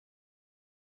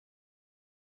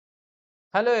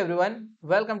Hello everyone,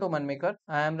 welcome to Manmaker.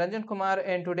 I am Ranjan Kumar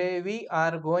and today we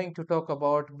are going to talk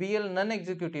about BL Non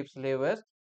Executive Syllabus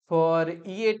for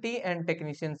EAT and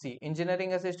Technician C,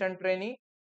 Engineering Assistant Trainee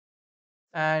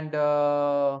and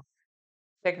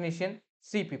Technician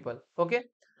C people. Okay,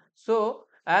 so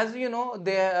as you know,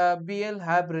 the BL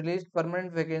have released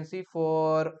permanent vacancy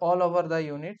for all over the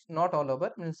units, not all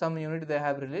over. In some unit they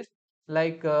have released.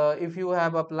 Like if you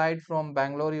have applied from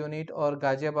Bangalore unit or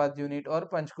Ghaziabad unit or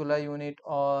Panchkula unit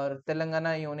or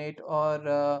Telangana unit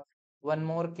or one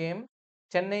more came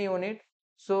Chennai unit.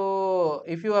 So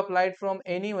if you applied from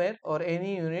anywhere or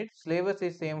any unit, syllabus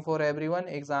is same for everyone,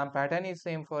 exam pattern is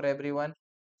same for everyone,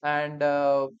 and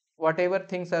whatever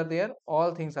things are there,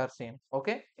 all things are same,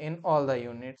 okay, in all the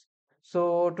units.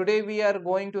 So today we are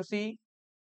going to see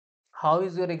how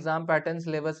is your exam pattern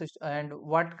syllabus and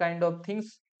what kind of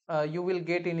things you will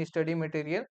get in study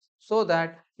material, so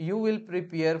that you will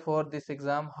prepare for this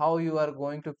exam, how you are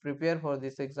going to prepare for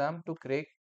this exam to crack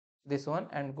this one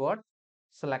and got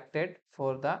selected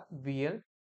for the BL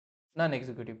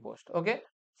non-executive post. Okay,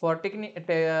 for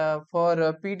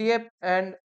PDF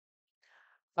and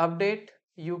update,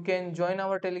 you can join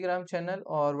our Telegram channel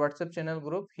or WhatsApp channel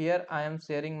group. Here I am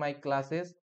sharing my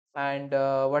classes, and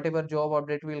whatever job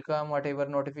update will come, whatever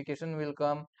notification will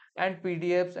come, and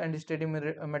PDFs and study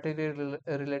material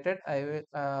related I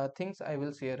will things I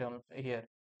will share on here.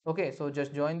 Okay, so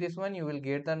just join this one, you will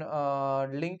get the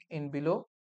link in below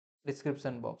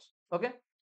description box. Okay,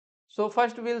 so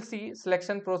first we'll see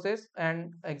selection process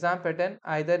and exam pattern.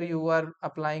 Either you are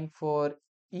applying for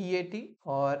EAT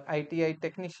or ITI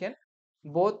technician,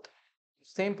 both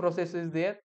same process is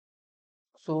there.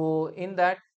 So in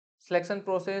that, selection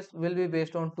process will be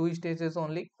based on two stages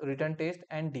only: written test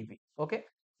and DV. Okay,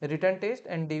 written test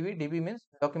and DV. DV means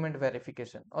document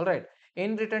verification. All right.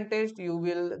 In written test, you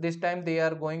will, this time they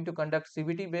are going to conduct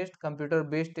CBT based, computer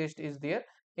based test is there.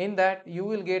 In that you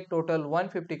will get total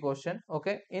 150 question.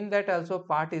 Okay. In that also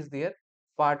part is there.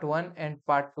 Part 1 and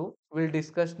part 2 will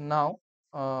discuss now.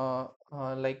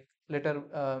 Like later,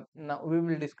 now we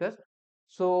will discuss.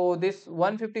 So this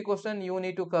 150 question you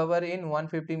need to cover in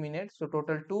 150 minutes. So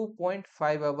total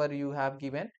 2.5 hour you have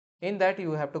given. In that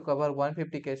you have to cover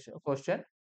 150 question.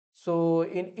 So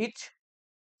in each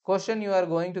question you are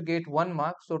going to get 1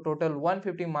 mark. So total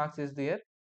 150 marks is there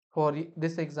for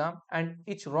this exam, and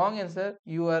each wrong answer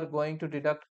you are going to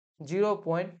deduct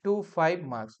 0.25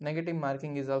 marks. Negative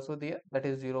marking is also there, that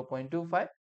is 0.25.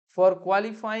 For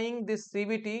qualifying this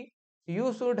CBT,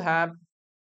 you should have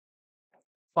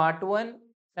part 1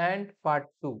 and part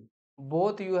 2,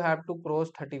 both you have to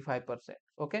cross 35%.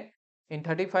 Okay, in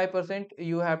 35%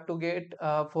 you have to get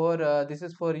for this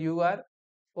is for UR,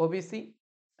 OBC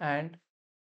and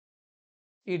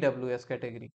EWS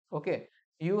category. Okay,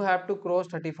 you have to cross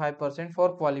 35%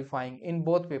 for qualifying in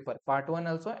both paper, part 1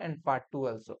 also and part 2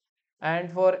 also.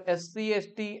 And for SC,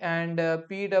 ST and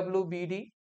PWBD,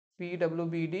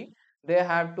 they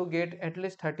have to get at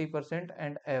least 30%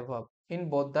 and above in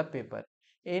both the paper.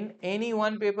 In any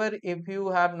one paper, if you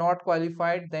have not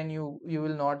qualified, then you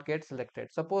will not get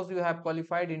selected. Suppose you have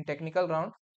qualified in technical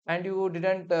round and you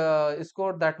didn't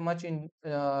score that much in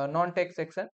non-tech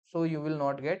section, so you will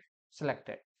not get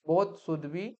selected. Both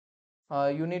should be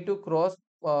you need to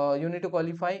you need to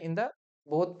qualify in the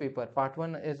both paper, part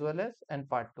 1 as well as and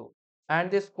part 2. And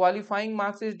this qualifying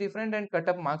marks is different and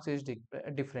cut-off marks is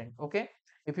different. Okay,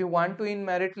 if you want to in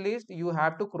merit list, you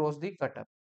have to cross the cut-off.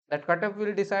 That cut-off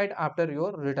will decide after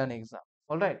your written exam.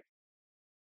 All right,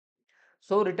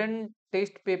 so written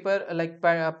test paper like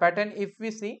pattern, if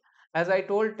we see, as I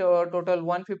told, total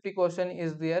 150 question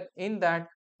is there. In that,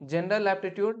 general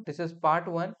aptitude, this is part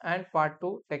 1, and part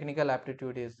 2 technical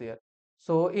aptitude is there.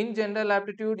 So in general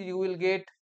aptitude you will get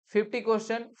 50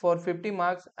 question for 50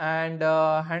 marks, and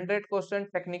 100 question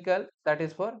technical, that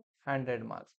is for 100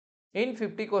 marks. In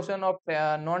 50 question of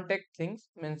non-tech things,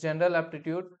 means general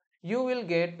aptitude, you will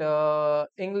get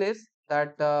English,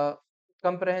 that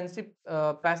comprehensive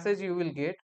passage you will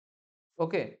get.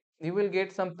 Okay, you will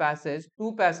get some passage,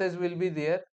 two passage will be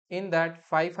there. In that,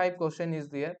 5 question is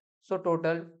there. So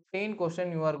total 10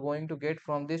 question you are going to get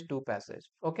from this two passage.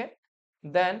 Okay,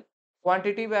 then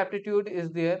quantitative aptitude is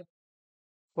there.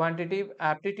 Quantitative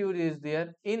aptitude is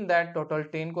there. In that, total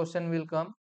 10 question will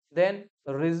come. Then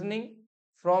reasoning,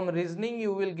 from reasoning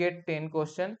you will get 10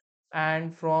 question,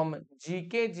 and from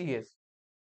GKGS.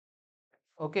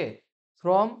 Okay,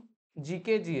 from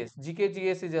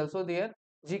GKGS is also there.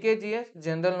 GKGS,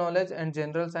 general knowledge and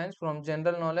general science. From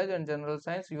general knowledge and general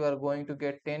science you are going to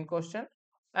get 10 question.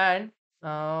 And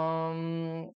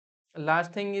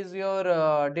last thing is your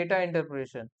data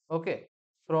interpretation. Okay,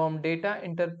 from data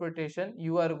interpretation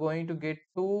you are going to get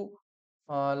two,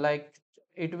 like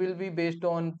it will be based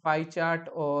on pie chart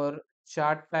or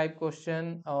chart type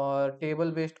question or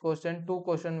table based question. Two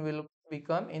question will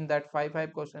become in that, five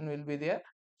question will be there,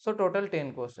 so total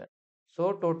 10 question.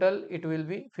 So total it will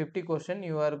be 50 question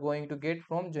you are going to get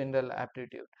from general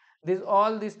aptitude. This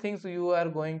all these things you are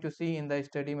going to see in the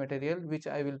study material which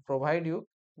I will provide you.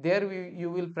 There you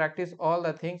will practice all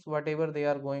the things whatever they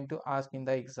are going to ask in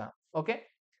the exam. Okay.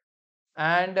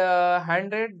 And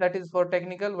 100, that is for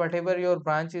technical, whatever your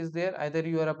branch is there, either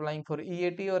you are applying for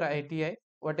EAT or ITI,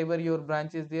 whatever your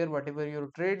branch is there, whatever your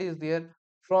trade is there,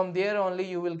 from there only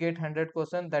you will get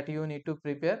 100% that you need to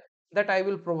prepare. That I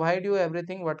will provide you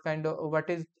everything, what kind of, what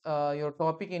is your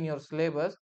topic in your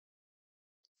syllabus,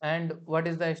 and what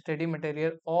is the study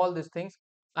material, all these things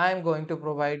I am going to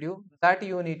provide you, that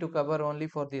you need to cover only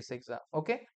for this exam.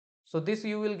 Okay. So this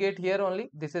you will get here only.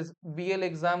 This is BL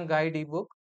exam guide ebook.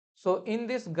 So in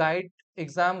this guide,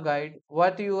 exam guide,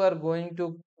 what you are going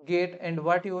to get and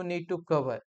what you need to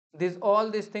cover, this all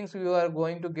these things you are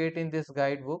going to get in this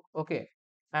guidebook. Okay.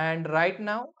 And right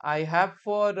now I have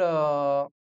for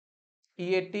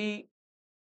EAT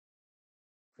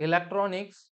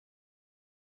electronics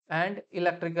and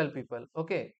electrical people.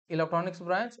 Okay, electronics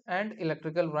branch and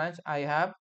electrical branch I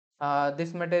have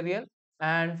this material.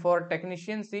 And for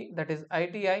technician C, that is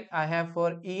ITI, I have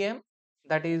for EM,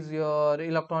 that is your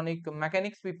electronic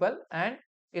mechanics people and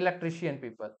electrician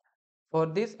people. For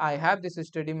this I have this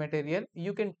study material.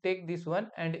 You can take this one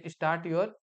and start your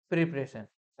preparation.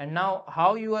 And now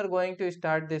how you are going to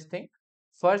start this thing?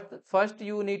 First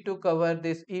you need to cover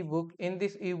this ebook. In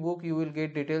this ebook you will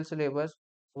get detailed syllabus,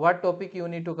 what topic you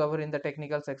need to cover in the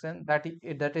technical section,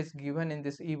 that is given in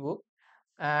this ebook.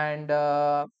 And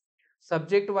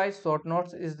subject wise short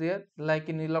notes is there, like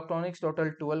in electronics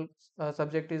total 12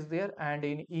 subject is there, and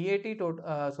in EAT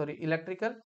sorry,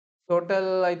 electrical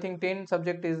total I think 10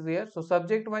 subject is there. So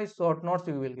subject wise short notes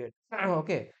you will get.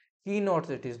 Okay, key notes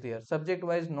it is there, subject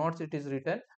wise notes it is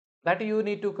written, that you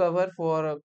need to cover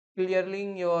for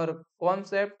clearing your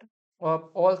concept of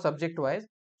all subject wise.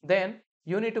 Then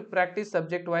you need to practice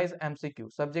subject wise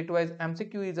MCQ. Subject wise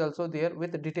MCQ is also there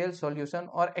with detailed solution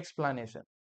or explanation,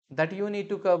 that you need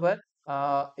to cover.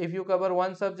 If you cover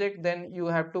one subject, then you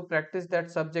have to practice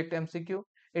that subject MCQ.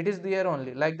 It is there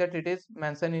only, like that it is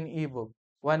mentioned in ebook.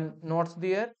 One notes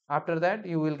there, after that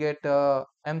you will get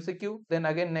MCQ, then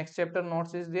again next chapter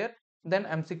notes is there, then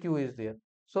MCQ is there.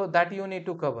 So that you need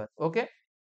to cover. Okay.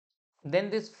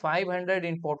 Then this 500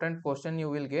 important question you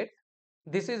will get.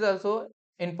 This is also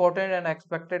important and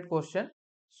expected question.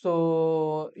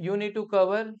 So you need to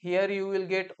cover. Here you will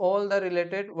get all the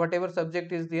related, whatever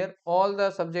subject is there, all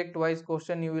the subject wise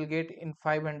question you will get in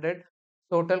 500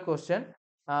 total question,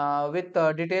 with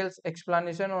details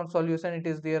explanation or solution it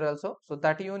is there also. So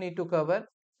that you need to cover.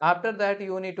 After that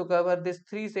you need to cover this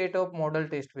three set of model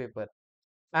test paper.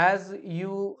 As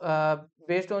you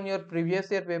based on your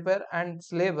previous year paper and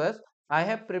syllabus, I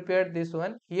have prepared this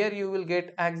one. Here you will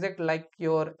get exact like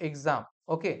your exam.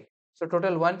 Okay. So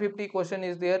total 150 question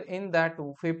is there, in that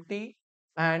 50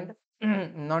 and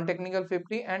non-technical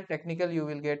 50 and technical you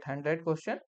will get 100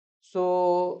 question.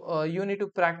 So you need to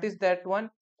practice that one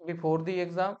before the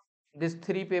exam. This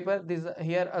three paper, this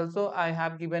here also I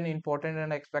have given important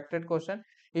and expected question.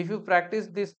 If you practice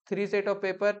this three set of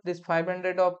paper, this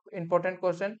 500 of important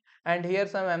question, and here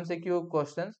some MCQ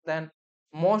questions, then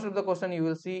most of the question you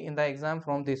will see in the exam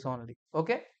from this only.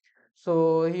 Okay.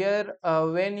 So here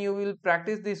when you will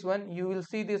practice this one, you will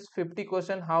see this 50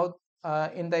 question how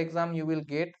in the exam you will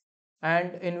get,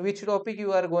 and in which topic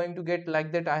you are going to get,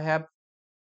 like that I have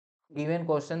given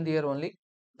question there only,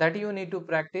 that you need to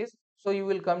practice. So you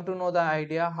will come to know the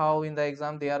idea how in the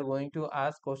exam they are going to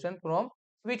ask question, from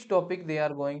which topic they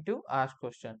are going to ask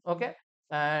question. Okay.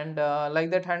 And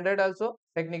like that 100 also,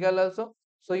 technical also.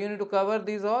 So you need to cover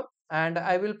these all, and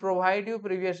I will provide you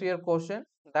previous year question,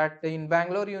 that in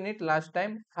Bangalore unit last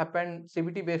time happened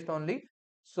CBT based only.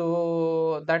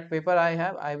 So that paper I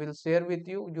have, I will share with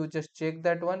you. You just check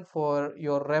that one for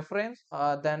your reference.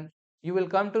 Then you will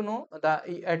come to know that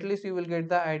at least you will get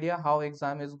the idea how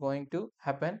exam is going to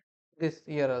happen this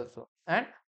year also.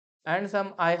 And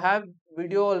some I have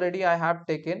video already I have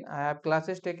taken, I have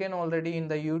classes taken already in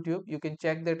the YouTube, you can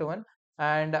check that one,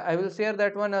 and I will share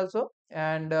that one also.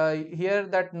 And here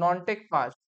that non-tech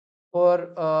part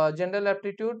for general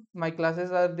aptitude, my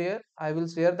classes are there. I will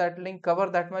share that link, cover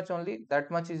that much only, that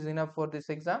much is enough for this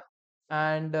exam.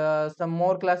 And some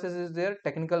more classes is there,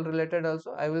 technical related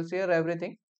also, I will share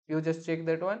everything. You just check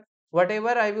that one. Whatever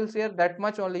I will share, that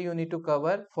much only you need to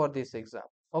cover for this exam.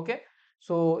 Okay.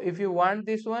 So if you want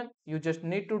this one, you just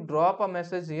need to drop a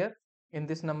message here in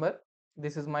this number.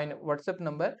 This is my WhatsApp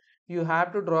number. You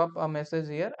have to drop a message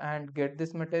here and get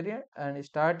this material and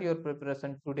start your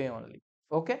preparation today only.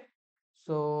 Okay.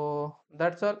 So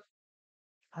that's all.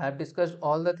 I have discussed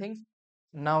all the things.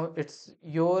 Now it's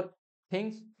your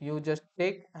things. You just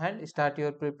take and start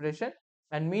your preparation.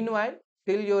 And meanwhile,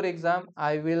 till your exam,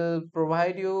 I will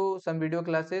provide you some video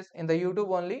classes in the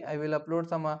YouTube only. I will upload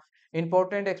some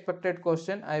important expected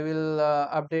question. I will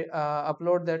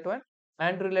upload that one.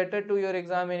 And related to your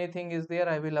exam, anything is there,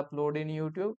 I will upload in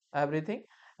YouTube, everything.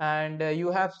 And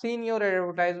you have seen your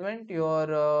advertisement.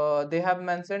 They have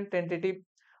mentioned tentative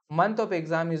month of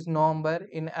exam is November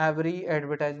in every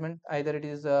advertisement. Either it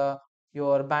is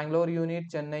your Bangalore unit,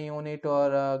 Chennai unit, or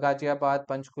Ghaziabad,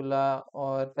 Panchkula,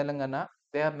 or Telangana.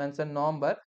 They have mentioned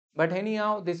November. But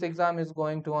anyhow, this exam is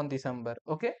going to on December.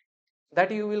 Okay, that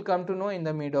you will come to know in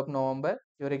the mid of November.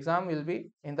 Your exam will be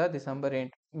in the December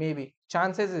end. Maybe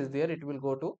chances is there it will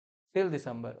go to till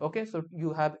December. Okay, so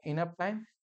you have enough time.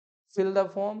 Fill the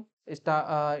form.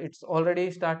 It's already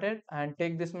started, and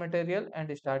take this material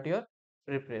and start your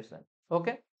preparation.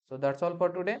 Okay, so that's all for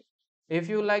today. If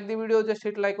you like the video, just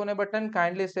hit like on a button.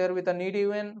 Kindly share with a needy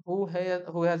one who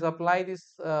has applied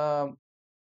this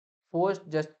post.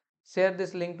 Just share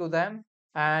this link to them.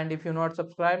 And if you not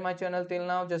subscribe my channel till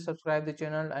now, just subscribe the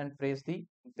channel and press the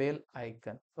bell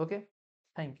icon. Okay,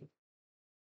 thank you.